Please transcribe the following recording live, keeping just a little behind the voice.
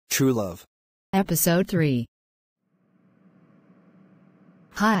True Love. Episode 3.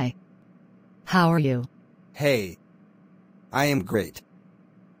 Hi. How are you? Hey. I am great.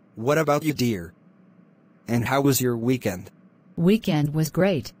 What about you, dear? And how was your weekend? Weekend was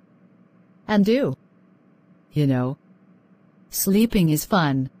great. And you? You know, sleeping is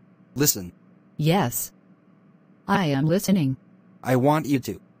fun. Listen, Yes. I am listening. I want you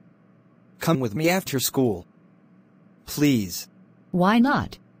to come with me after school. Please. Why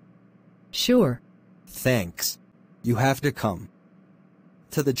not? Sure. Thanks. You have to come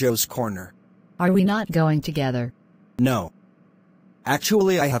to the Joe's Corner. Are we not going together? No.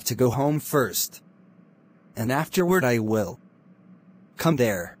 Actually, I have to go home first. And afterward I will come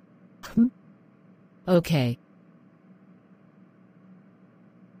there. Okay.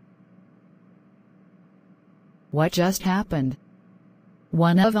 What just happened?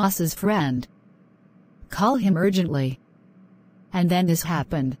 One of us's friend. Call him urgently. And then this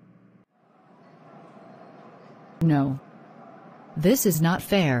happened. No. This is not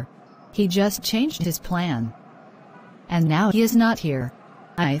fair. He just changed his plan. And now he is not here.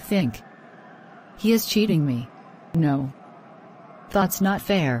 I think he is cheating me. No. That's not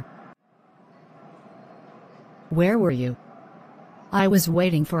fair. Where were you? I was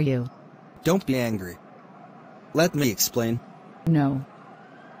waiting for you. Don't be angry. Let me explain. No.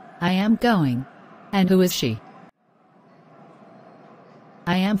 I am going. And who is she?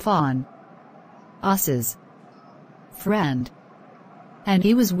 I am Fawn. Us's friend. And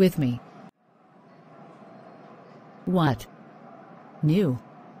he was with me. What? New.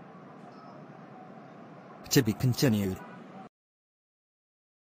 To be continued.